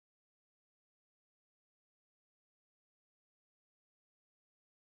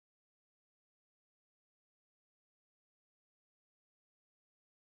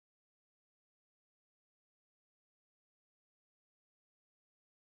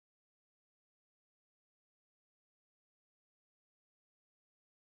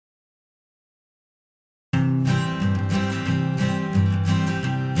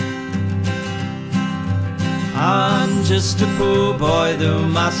I'm just a poor boy, though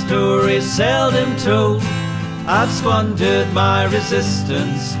my story's seldom told. I've squandered my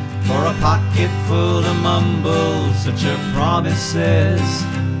resistance for a pocket full of mumbles, such a promises.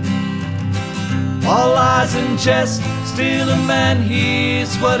 All lies and jest, still a man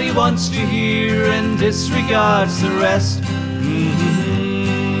hears what he wants to hear and disregards the rest.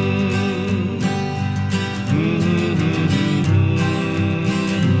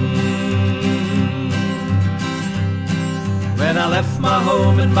 When I left my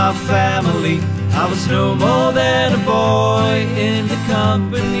home and my family, I was no more than a boy in the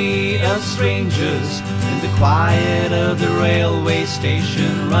company of strangers, in the quiet of the railway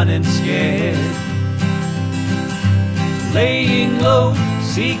station, running scared, laying low,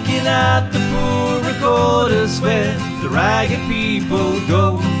 seeking out the poorer quarters where the ragged people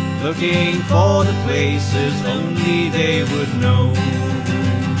go, looking for the places only they would know.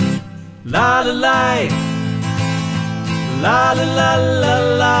 La la la, la la la la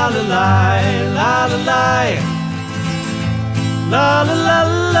la la la la la la la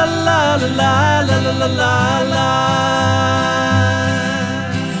la la la la la la la la.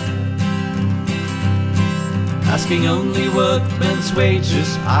 Asking only workmen's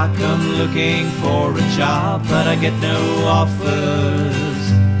wages, I come looking for a job, but I get no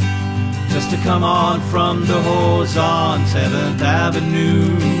offers. Just to come on from the whores on 7th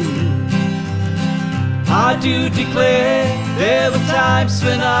Avenue. I do declare there were times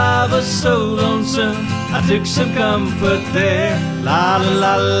when I was so lonesome, I took some comfort there. La la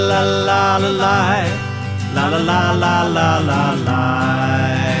la la la la la, la la la la la la la.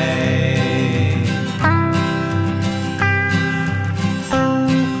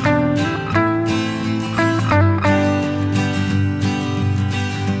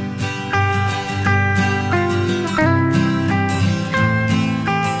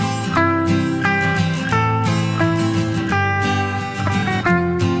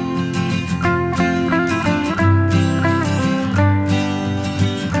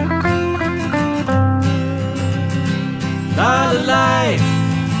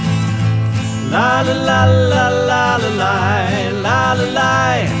 La la la la la la la la la la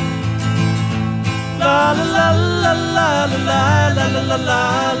la la la la la la la la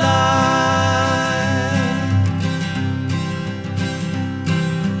la.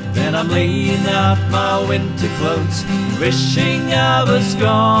 Then I'm laying out my winter clothes, wishing I was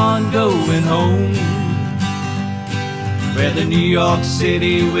gone, going home, where the New York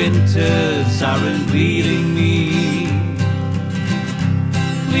City winters aren't bleeding me,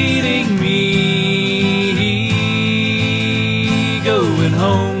 leading me, going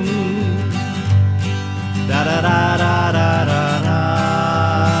home. Da da da da da da da.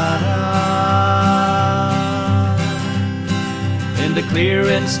 In the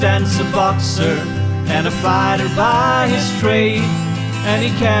clearing stands a boxer and a fighter by his trade, and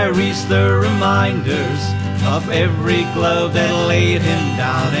he carries the reminders of every glove that laid him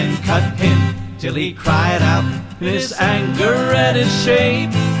down and cut him till he cried out in his anger and his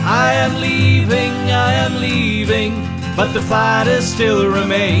shame, I am leaving, but the fighter still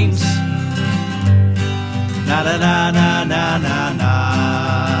remains. Na na na na na na na,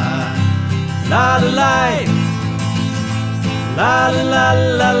 la la la, la la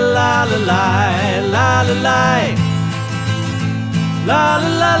la la la la la la la. La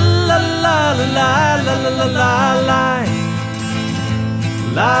la la la la la la la la la.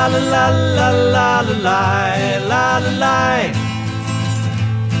 La la la la la la la la la.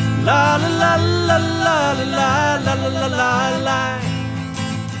 La la la la la la la la la la.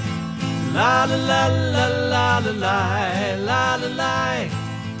 La la la la la la la la la.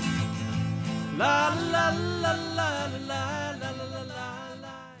 La la la la la la.